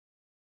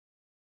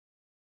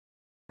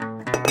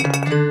It's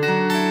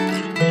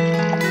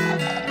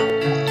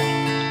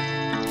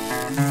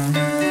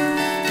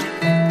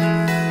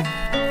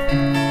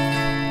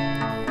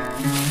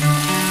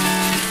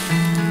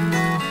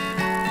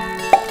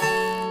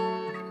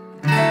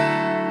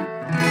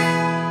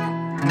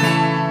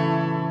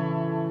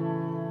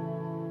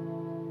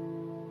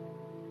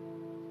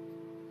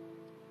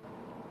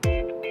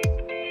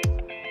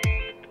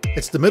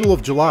the middle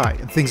of July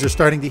and things are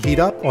starting to heat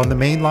up on the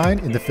main line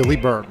in the Philly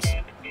burbs.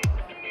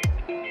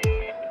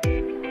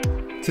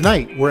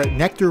 Tonight, we're at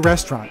Nectar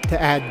Restaurant to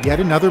add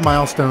yet another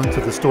milestone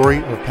to the story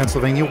of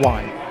Pennsylvania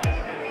wine.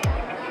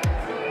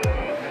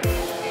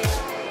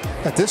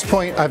 At this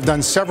point, I've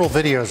done several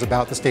videos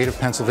about the state of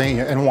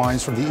Pennsylvania and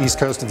wines from the East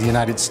Coast of the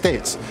United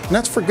States, and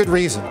that's for good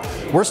reason.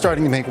 We're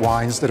starting to make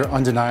wines that are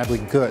undeniably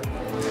good.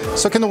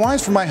 So can the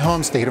wines from my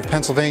home state of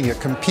Pennsylvania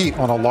compete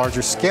on a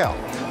larger scale?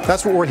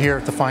 That's what we're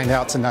here to find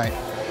out tonight.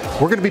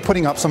 We're going to be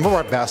putting up some of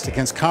our best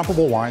against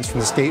comparable wines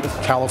from the state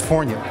of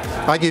California.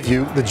 I give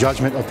you the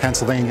judgment of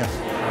Pennsylvania.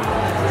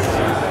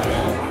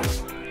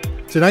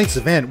 Tonight's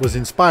event was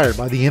inspired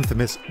by the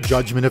infamous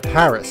Judgment of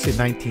Paris in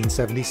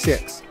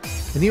 1976.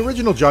 In the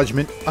original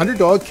judgment,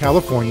 underdog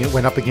California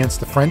went up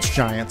against the French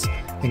giants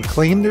and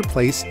claimed their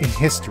place in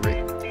history.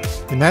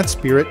 In that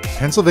spirit,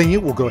 Pennsylvania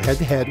will go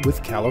head-to-head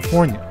with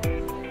California.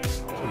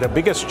 The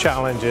biggest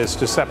challenge is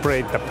to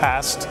separate the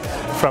past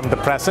from the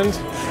present,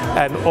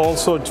 and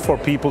also for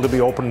people to be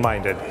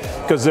open-minded,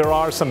 because there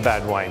are some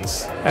bad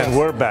wines, and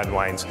we're bad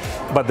wines,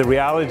 but the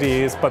reality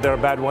is, there are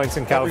bad wines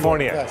in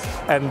California.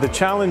 And the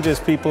challenge is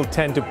people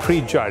tend to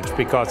prejudge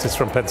because it's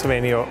from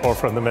Pennsylvania or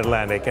from the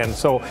Mid-Atlantic, and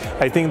so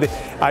I think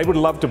that I would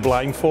love to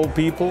blindfold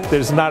people.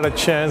 There's not a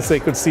chance they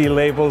could see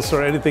labels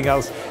or anything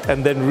else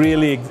and then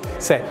really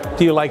say,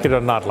 do you like it or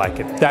not like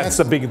it? That's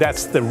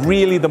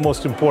really the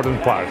most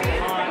important part.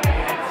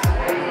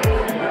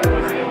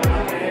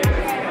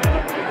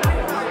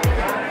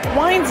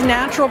 Wine's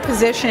natural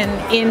position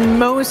in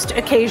most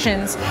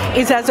occasions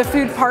is as a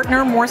food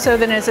partner more so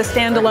than as a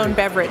standalone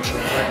beverage.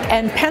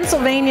 And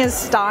Pennsylvania's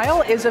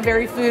style is a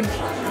very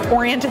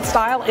food-oriented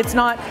style. It's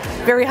not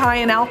very high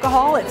in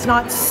alcohol. It's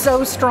not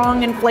so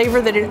strong in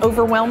flavor that it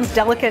overwhelms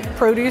delicate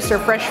produce or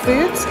fresh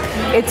foods.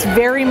 It's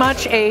very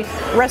much a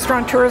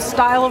restaurateur's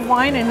style of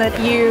wine in that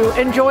you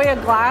enjoy a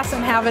glass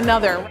and have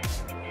another.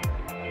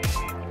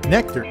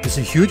 Nectar is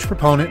a huge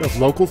proponent of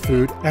local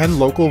food and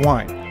local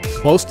wine,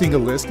 boasting a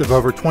list of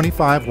over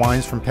 25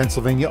 wines from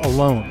Pennsylvania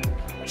alone.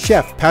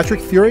 Chef Patrick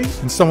Fury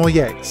and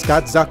sommelier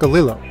Scott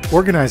Zaccolillo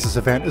organized this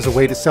event as a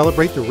way to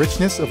celebrate the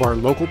richness of our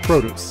local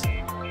produce.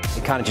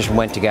 It kind of just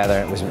went together.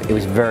 It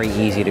was very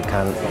easy to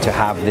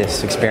have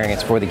this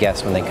experience for the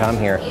guests when they come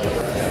here.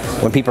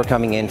 When people are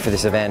coming in for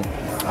this event,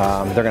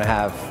 they're going to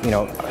have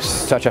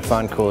such a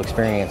fun, cool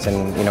experience.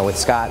 And with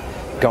Scott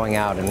going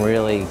out and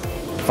really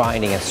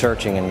finding and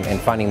searching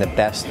and finding the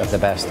best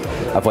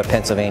of what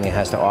Pennsylvania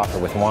has to offer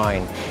with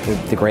wine.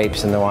 The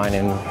grapes and the wine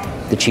and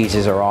the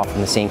cheeses are all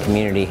from the same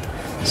community,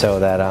 so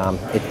that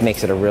it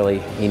makes it a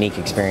really unique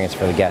experience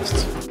for the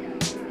guests.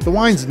 The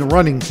wines in the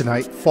running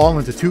tonight fall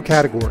into two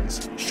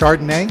categories: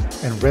 Chardonnay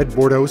and Red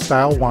Bordeaux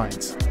style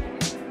wines.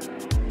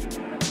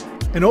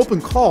 An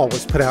open call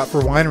was put out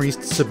for wineries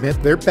to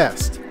submit their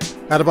best.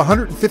 Out of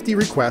 150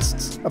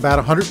 requests, about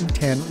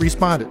 110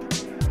 responded.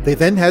 They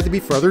then had to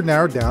be further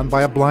narrowed down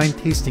by a blind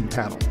tasting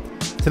panel.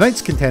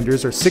 Tonight's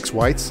contenders are 6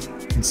 whites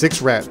and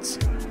 6 reds.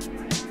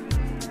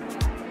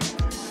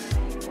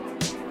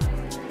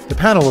 The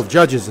panel of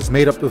judges is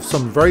made up of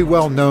some very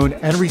well-known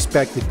and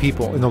respected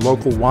people in the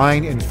local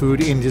wine and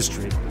food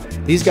industry.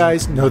 These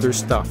guys know their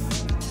stuff.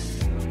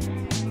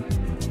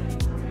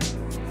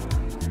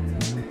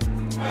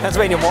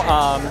 Pennsylvania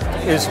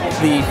is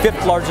the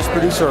 5th largest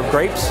producer of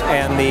grapes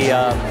and the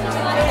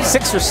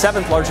 6th or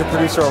 7th largest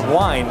producer of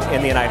wine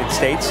in the United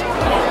States.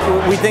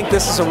 We think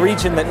this is a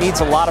region that needs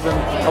a lot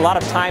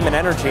of time and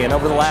energy, and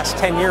over the last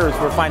 10 years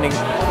we're finding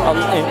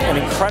an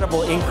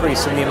incredible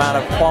increase in the amount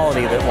of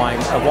quality of wine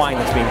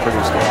that's being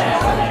produced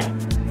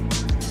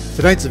here.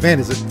 Tonight's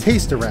event is a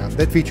taste around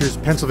that features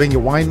Pennsylvania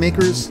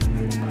winemakers,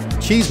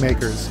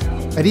 cheesemakers,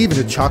 and even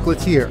a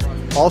chocolatier,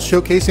 all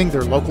showcasing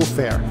their local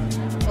fare.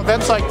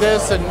 Events like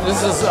this, and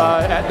this is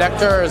at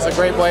Nectar, is a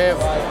great way of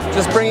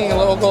just bringing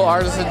local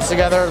artisans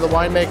together, the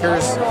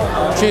winemakers,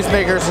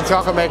 cheesemakers, and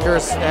chocolate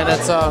makers, and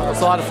it's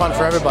a lot of fun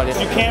for everybody.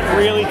 You can't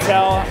really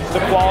tell the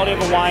quality of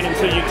a wine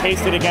until you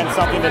taste it against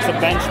something that's a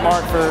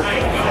benchmark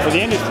for the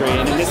industry,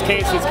 and in this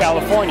case it's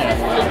California.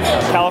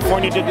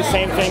 California did the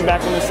same thing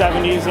back in the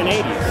 70s and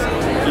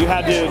 80s. You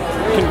had to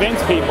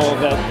convince people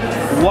that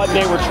what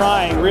they were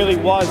trying really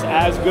was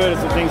as good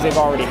as the things they've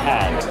already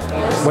had.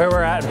 Where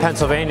we're at in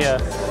Pennsylvania,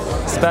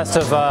 it's the best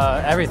of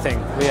everything.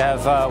 We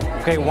have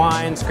great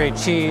wines, great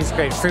cheese,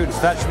 great fruit and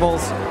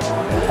vegetables.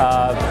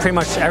 Pretty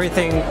much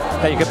everything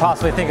that you could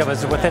possibly think of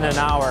is within an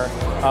hour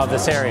of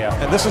this area.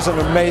 And this is an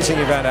amazing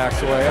event,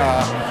 actually.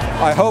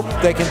 I hope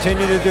they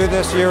continue to do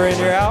this year in,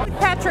 year out.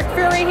 Patrick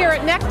Fury here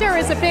at Nectar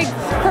is a big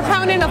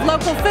proponent of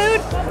local food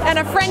and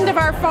a friend of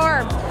our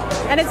farm.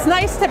 And it's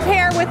nice to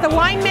pair with the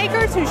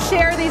winemakers who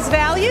share these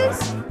values.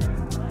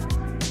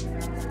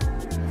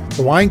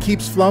 The wine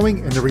keeps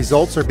flowing and the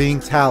results are being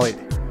tallied.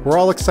 We're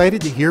all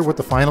excited to hear what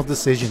the final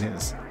decision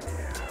is.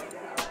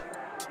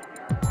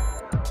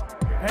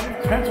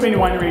 Pennsylvania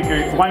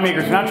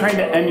winemakers are not trying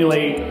to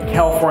emulate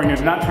California,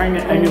 they're not trying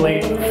to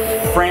emulate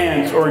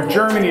France or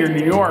Germany or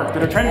New York,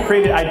 they're trying to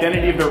create an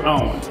identity of their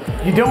own.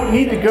 You don't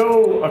need to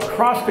go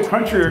across the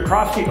country or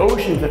across the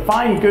ocean to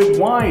find good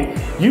wine.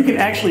 You can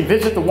actually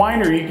visit the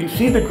winery, you can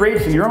see the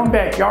grapes in your own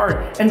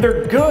backyard, and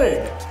they're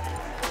good.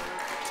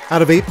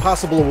 Out of 8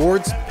 possible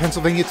awards,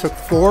 Pennsylvania took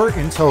 4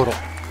 in total.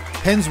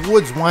 Penns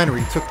Woods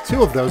Winery took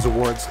 2 of those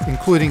awards,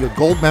 including a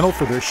gold medal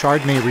for their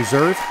Chardonnay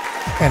Reserve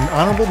and an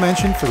honorable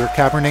mention for their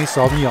Cabernet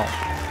Sauvignon.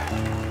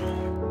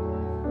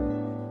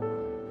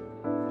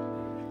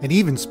 An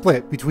even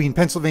split between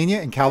Pennsylvania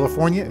and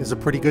California is a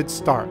pretty good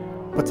start,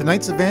 but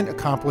tonight's event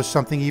accomplished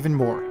something even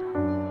more.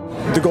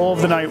 The goal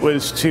of the night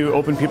was to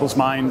open people's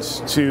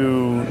minds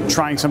to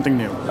trying something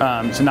new,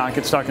 to not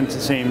get stuck into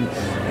the same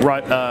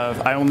rut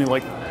of I only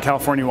like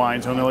California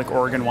wines, I only like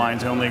Oregon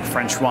wines, I only like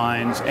French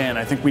wines, and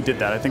I think we did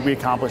that. I think we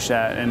accomplished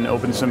that and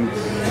opened some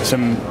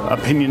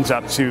opinions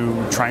up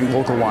to trying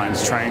local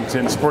wines,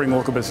 and supporting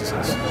local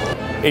businesses.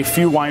 A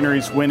few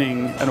wineries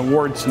winning an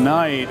award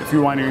tonight, a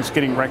few wineries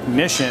getting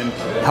recognition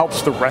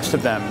helps the rest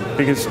of them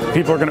because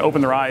people are going to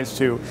open their eyes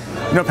to,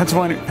 you know,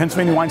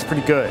 Pennsylvania wine's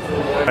pretty good.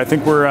 I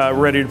think we're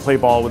ready to play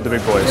ball with the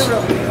big boys.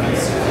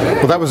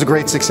 Well, that was a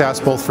great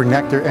success both for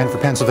Nectar and for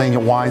Pennsylvania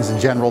wines in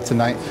general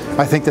tonight.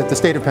 I think that the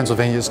state of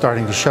Pennsylvania is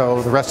starting to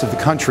show the rest of the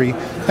country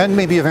and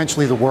maybe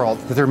eventually the world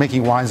that they're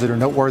making wines that are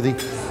noteworthy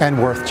and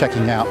worth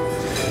checking out.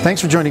 Thanks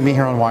for joining me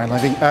here on Wine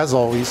Living, as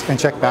always, and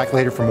check back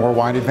later for more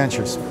wine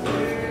adventures.